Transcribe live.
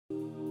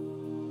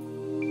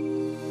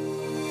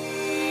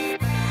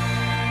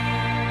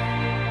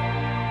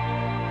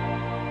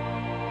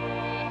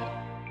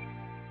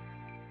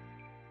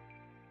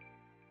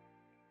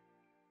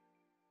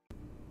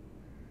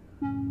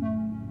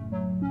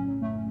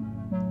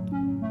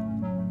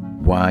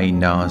Why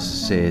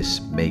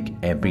narcissists make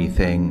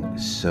everything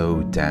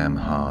so damn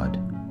hard.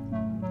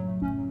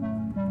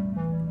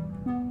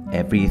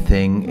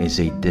 Everything is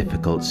a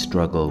difficult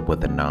struggle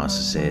with a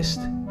narcissist.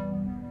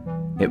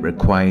 It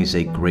requires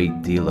a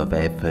great deal of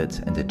effort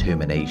and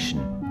determination.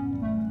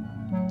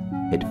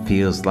 It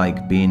feels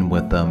like being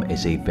with them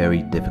is a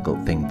very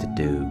difficult thing to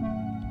do.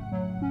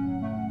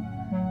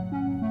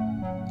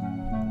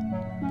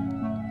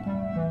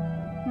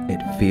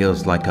 It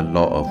feels like a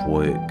lot of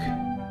work.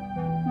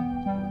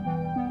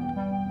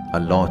 A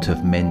lot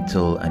of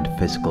mental and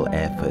physical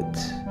effort.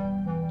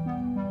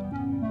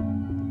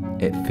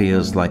 It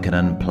feels like an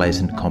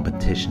unpleasant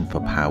competition for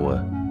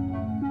power.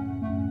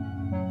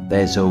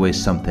 There's always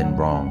something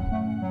wrong.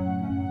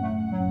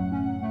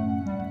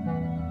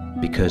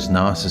 Because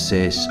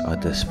narcissists are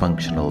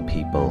dysfunctional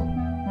people.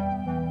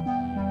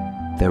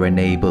 They're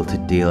unable to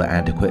deal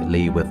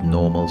adequately with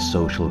normal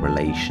social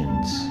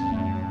relations.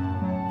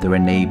 They're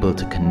unable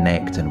to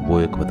connect and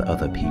work with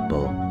other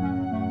people.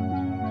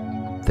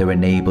 They're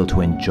unable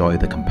to enjoy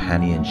the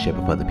companionship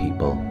of other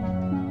people.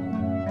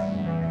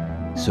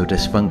 So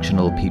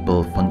dysfunctional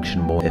people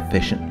function more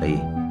efficiently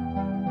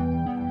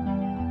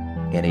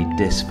in a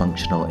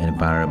dysfunctional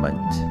environment.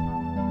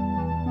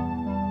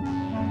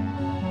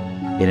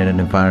 In an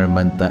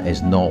environment that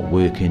is not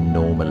working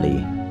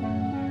normally.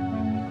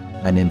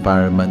 An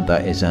environment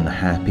that is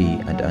unhappy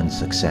and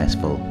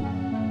unsuccessful.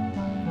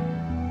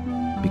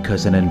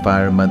 Because an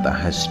environment that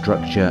has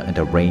structure and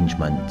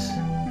arrangement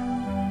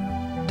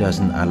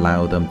doesn't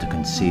allow them to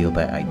conceal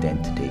their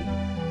identity.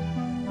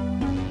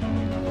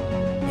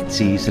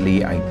 It's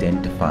easily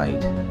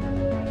identified.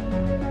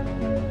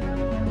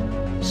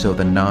 So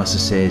the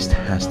narcissist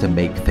has to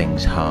make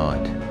things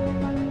hard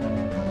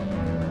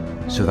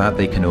so that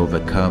they can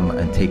overcome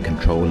and take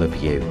control of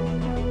you,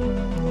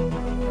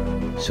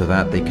 so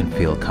that they can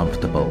feel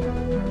comfortable.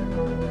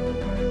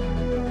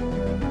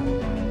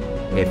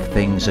 If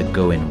things are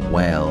going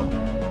well,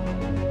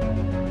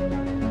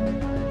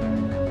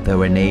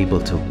 they're unable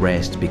to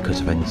rest because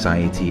of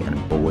anxiety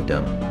and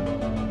boredom.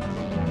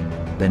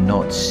 They're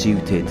not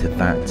suited to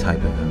that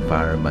type of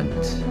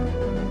environment,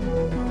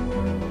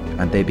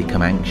 and they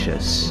become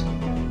anxious.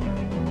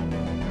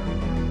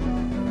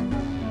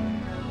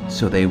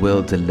 So they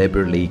will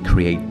deliberately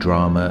create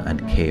drama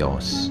and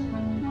chaos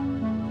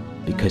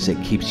because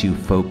it keeps you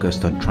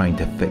focused on trying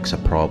to fix a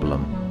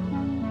problem.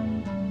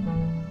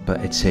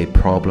 But it's a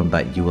problem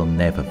that you will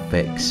never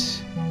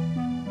fix.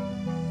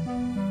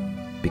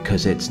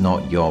 Because it's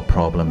not your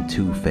problem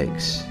to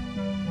fix.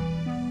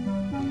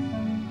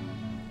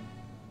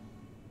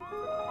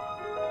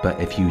 But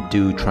if you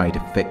do try to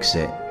fix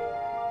it,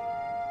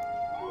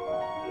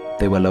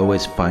 they will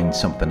always find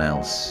something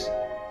else.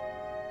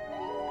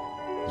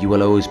 You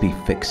will always be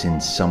fixing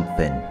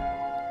something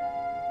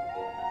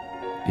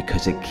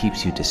because it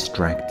keeps you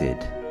distracted.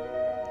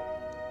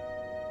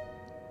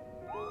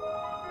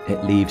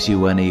 It leaves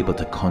you unable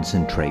to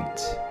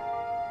concentrate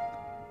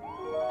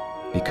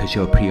because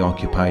you're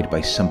preoccupied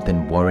by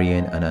something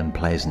worrying and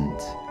unpleasant,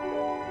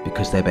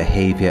 because their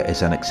behavior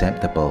is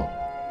unacceptable,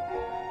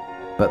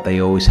 but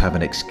they always have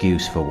an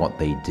excuse for what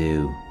they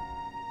do.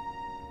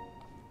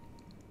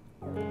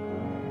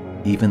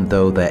 Even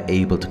though they're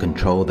able to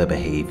control their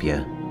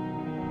behavior,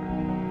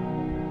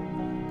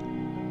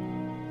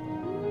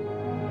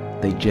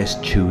 they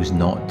just choose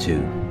not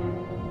to.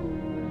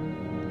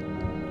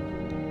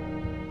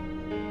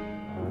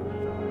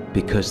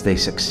 Because they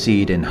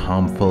succeed in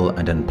harmful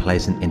and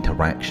unpleasant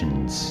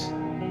interactions.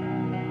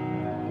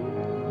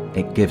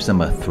 It gives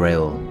them a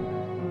thrill.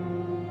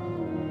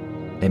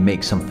 It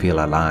makes them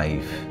feel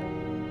alive.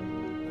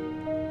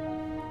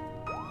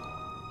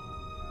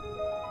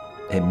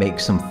 It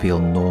makes them feel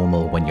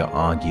normal when you're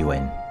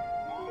arguing,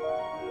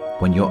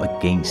 when you're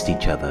against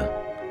each other.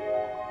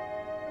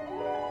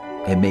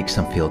 It makes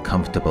them feel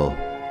comfortable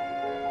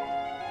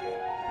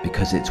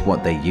because it's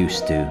what they're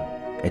used to.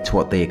 It's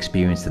what they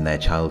experienced in their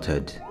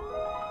childhood.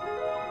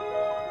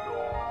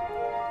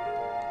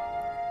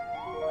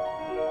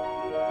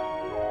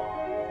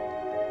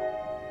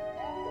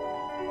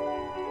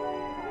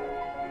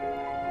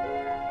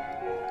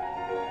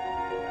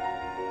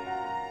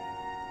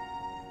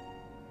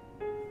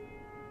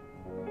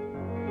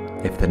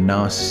 If the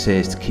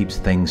narcissist keeps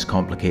things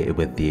complicated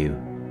with you,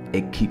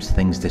 it keeps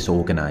things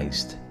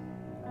disorganized.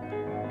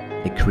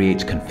 It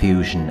creates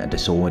confusion and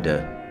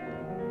disorder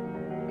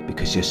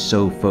because you're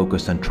so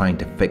focused on trying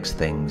to fix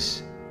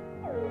things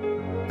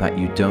that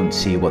you don't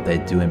see what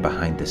they're doing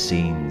behind the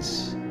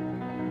scenes.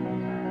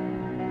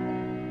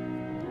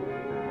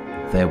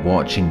 They're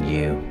watching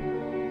you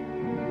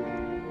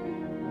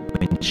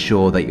to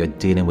ensure that you're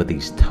dealing with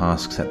these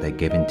tasks that they're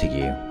giving to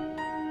you,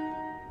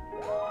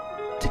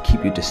 to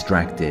keep you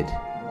distracted,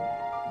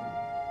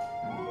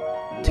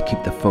 to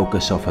keep the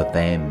focus off of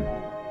them,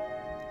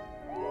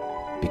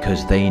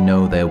 because they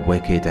know they're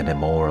wicked and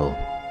immoral.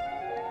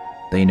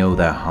 They know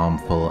they're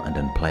harmful and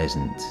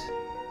unpleasant.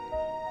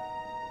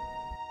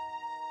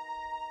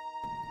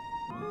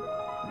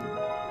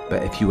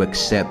 But if you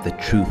accept the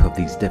truth of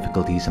these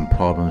difficulties and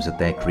problems that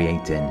they're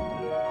creating,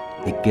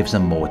 It gives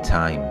them more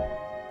time.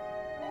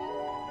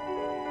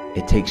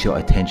 It takes your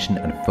attention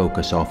and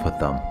focus off of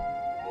them.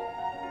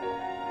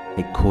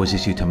 It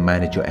causes you to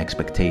manage your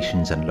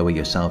expectations and lower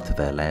yourself to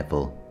their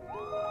level.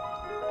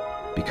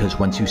 Because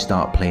once you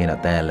start playing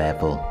at their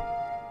level,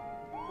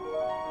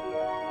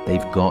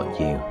 they've got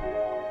you.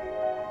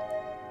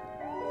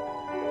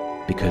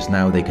 Because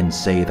now they can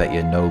say that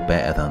you're no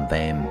better than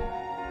them.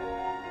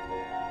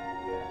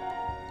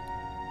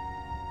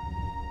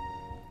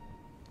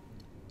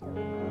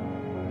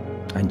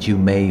 And you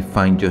may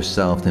find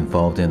yourself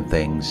involved in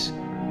things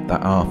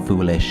that are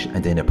foolish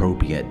and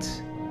inappropriate.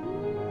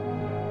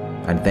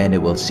 And then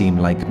it will seem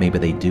like maybe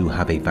they do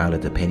have a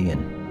valid opinion.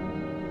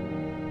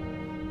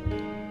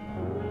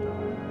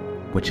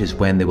 Which is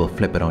when they will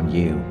flip it on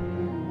you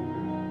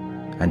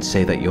and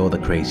say that you're the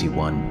crazy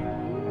one.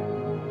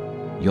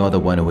 You're the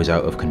one who is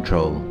out of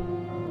control.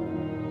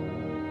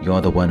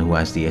 You're the one who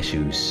has the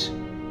issues.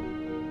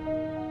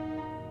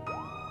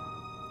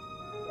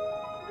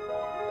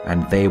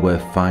 And they were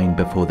fine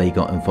before they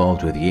got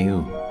involved with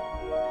you.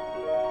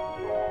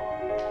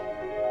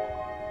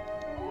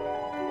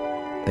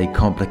 They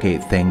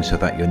complicate things so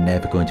that you're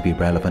never going to be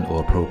relevant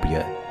or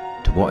appropriate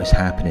to what is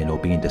happening or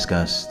being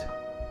discussed.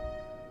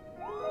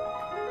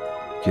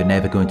 You're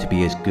never going to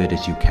be as good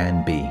as you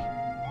can be.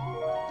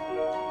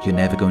 You're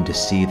never going to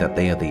see that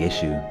they are the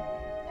issue.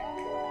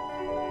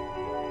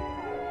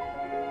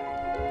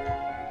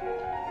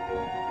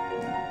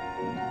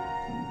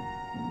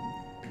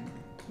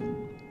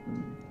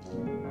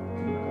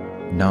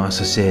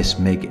 Narcissists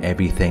make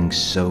everything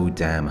so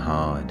damn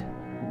hard.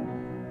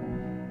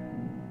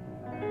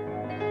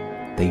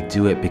 They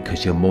do it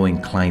because you're more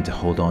inclined to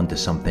hold on to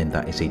something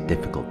that is a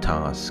difficult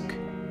task.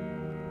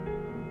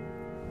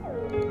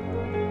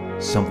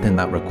 Something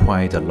that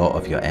required a lot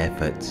of your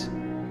effort,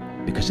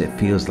 because it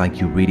feels like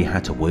you really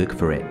had to work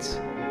for it,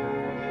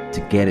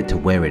 to get it to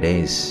where it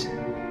is.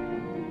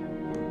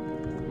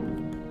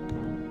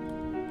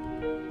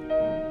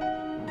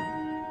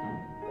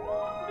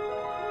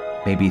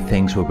 Maybe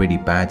things were really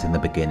bad in the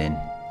beginning,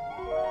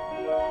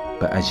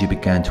 but as you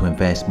began to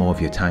invest more of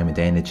your time and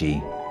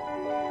energy,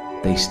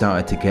 they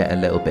started to get a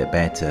little bit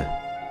better.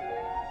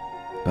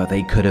 But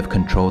they could have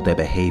controlled their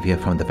behavior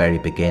from the very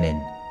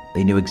beginning.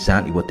 They knew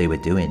exactly what they were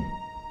doing.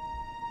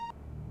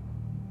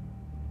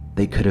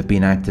 They could have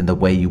been acting the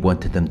way you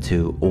wanted them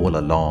to all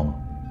along,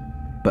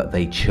 but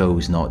they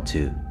chose not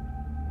to.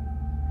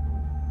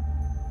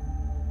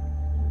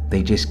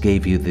 They just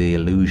gave you the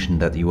illusion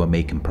that you were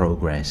making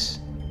progress.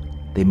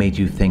 They made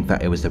you think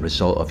that it was the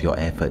result of your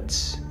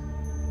efforts.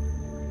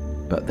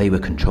 But they were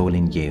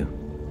controlling you.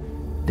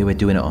 They were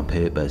doing it on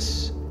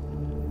purpose.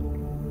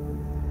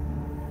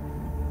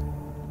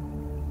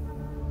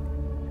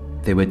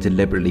 They were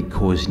deliberately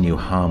causing you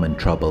harm and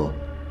trouble.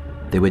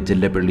 They were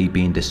deliberately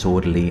being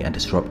disorderly and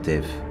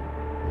disruptive.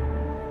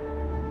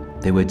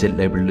 They were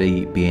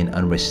deliberately being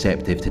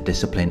unreceptive to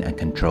discipline and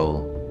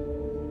control.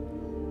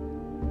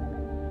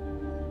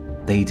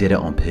 They did it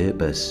on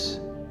purpose.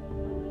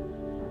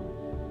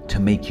 To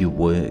make you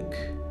work.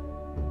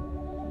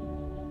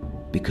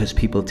 Because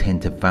people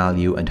tend to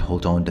value and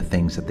hold on to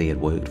things that they had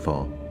worked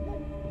for.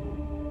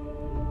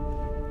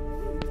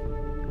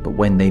 But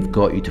when they've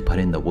got you to put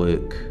in the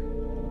work,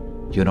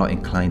 you're not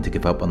inclined to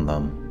give up on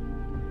them.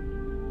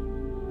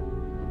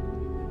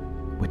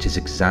 Which is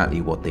exactly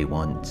what they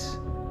want.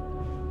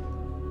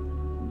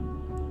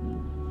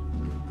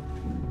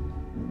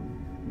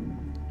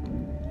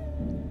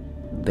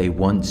 They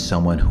want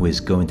someone who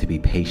is going to be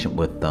patient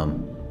with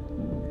them.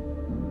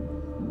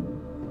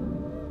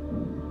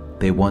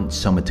 They want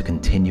someone to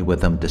continue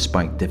with them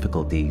despite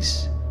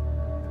difficulties.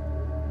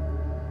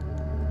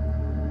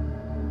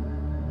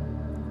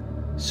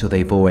 So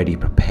they've already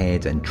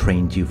prepared and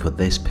trained you for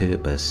this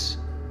purpose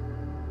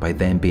by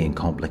them being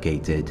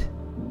complicated.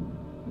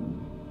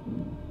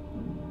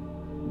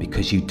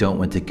 Because you don't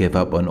want to give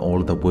up on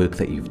all of the work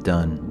that you've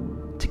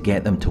done to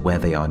get them to where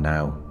they are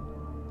now.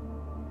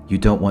 You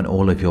don't want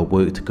all of your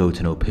work to go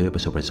to no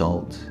purpose or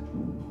result.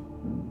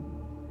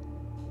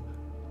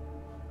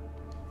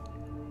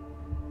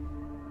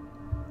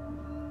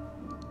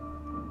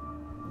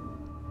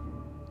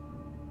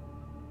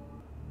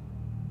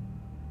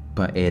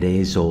 But it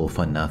is all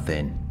for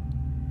nothing.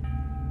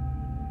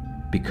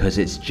 Because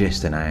it's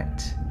just an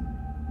act.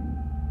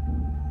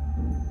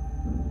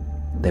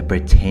 They're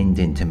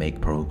pretending to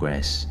make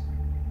progress.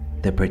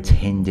 They're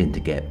pretending to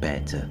get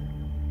better.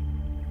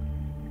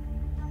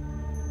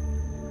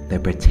 They're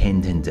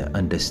pretending to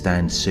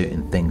understand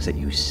certain things that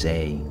you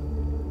say.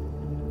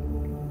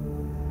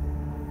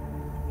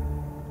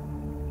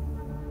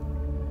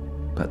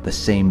 But the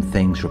same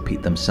things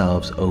repeat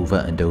themselves over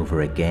and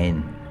over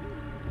again.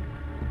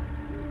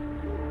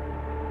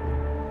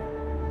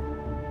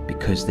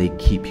 Because they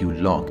keep you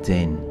locked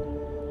in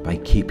by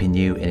keeping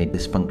you in a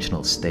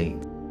dysfunctional state.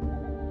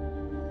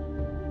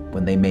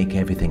 When they make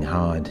everything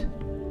hard,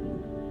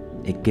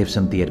 it gives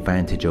them the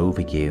advantage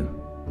over you.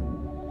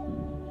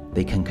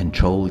 They can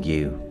control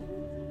you.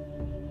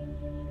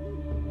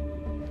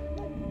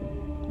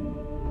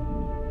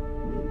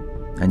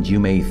 And you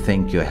may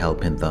think you're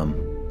helping them.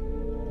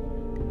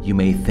 You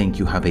may think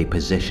you have a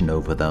position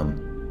over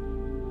them.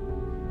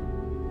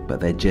 But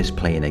they're just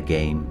playing a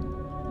game.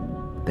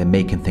 They're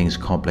making things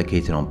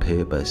complicated on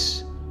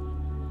purpose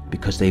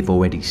because they've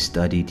already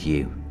studied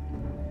you.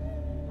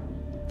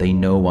 They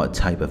know what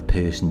type of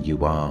person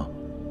you are.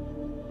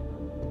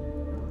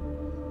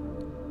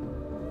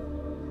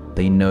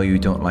 They know you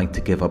don't like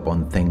to give up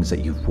on things that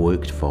you've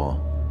worked for.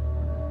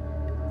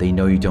 They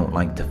know you don't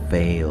like to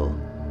fail.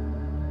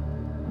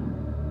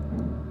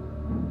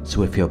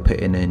 So if you're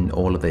putting in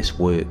all of this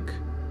work,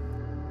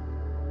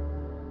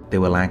 they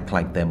will act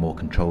like they're more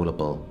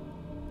controllable.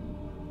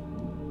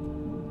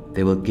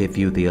 They will give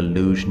you the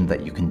illusion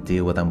that you can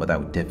deal with them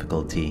without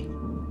difficulty.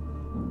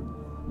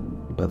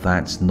 But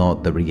that's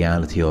not the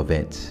reality of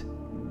it,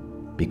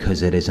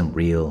 because it isn't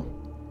real.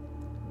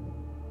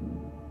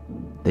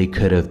 They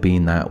could have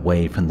been that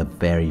way from the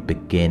very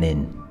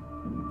beginning.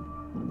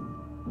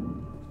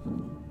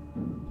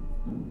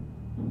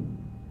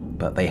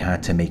 But they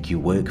had to make you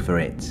work for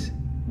it.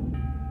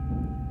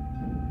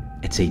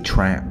 It's a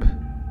trap.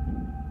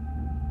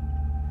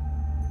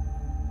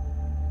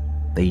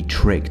 They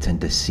tricked and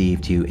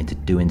deceived you into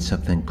doing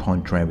something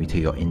contrary to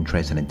your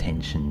interests and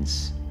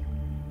intentions.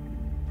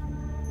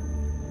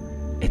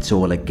 It's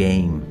all a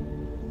game.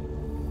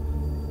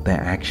 Their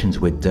actions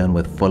were done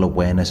with full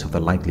awareness of the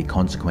likely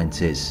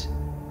consequences.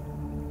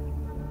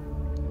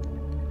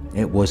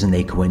 It wasn't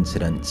a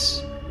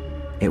coincidence.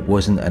 It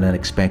wasn't an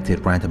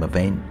unexpected random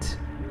event.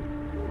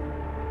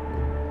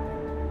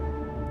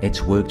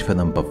 It's worked for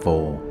them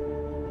before.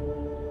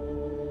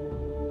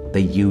 They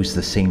use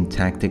the same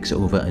tactics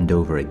over and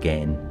over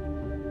again,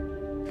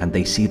 and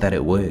they see that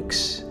it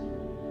works.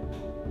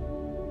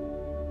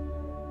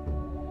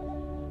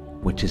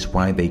 Which is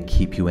why they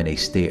keep you in a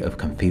state of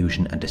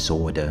confusion and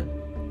disorder,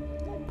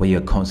 where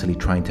you're constantly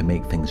trying to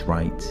make things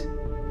right,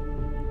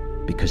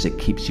 because it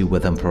keeps you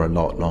with them for a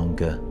lot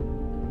longer.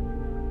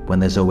 When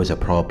there's always a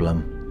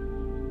problem,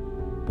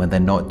 when they're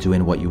not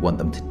doing what you want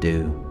them to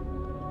do,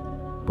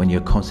 when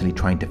you're constantly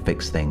trying to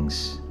fix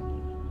things.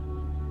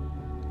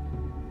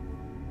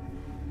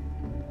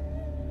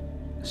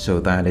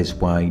 So that is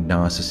why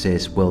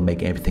narcissists will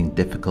make everything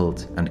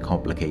difficult and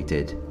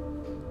complicated.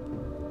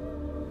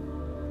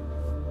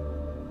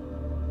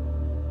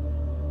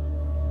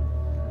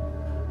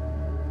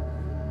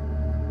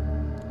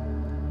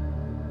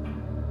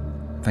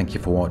 Thank you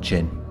for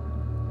watching.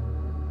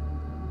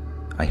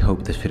 I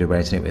hope this video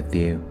resonated with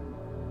you.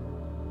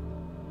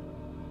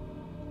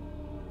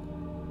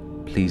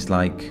 Please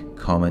like,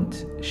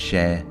 comment,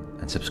 share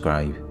and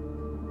subscribe.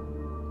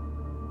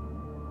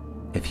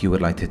 If you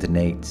would like to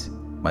donate,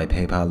 my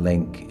PayPal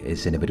link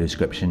is in the video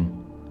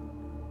description.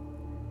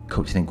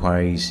 Coaching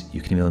inquiries,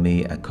 you can email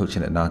me at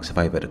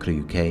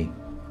coaching@narcsurvivor.co.uk.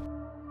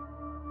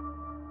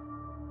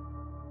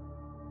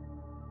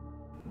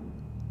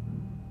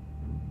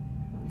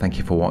 Thank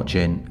you for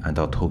watching, and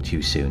I'll talk to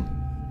you soon.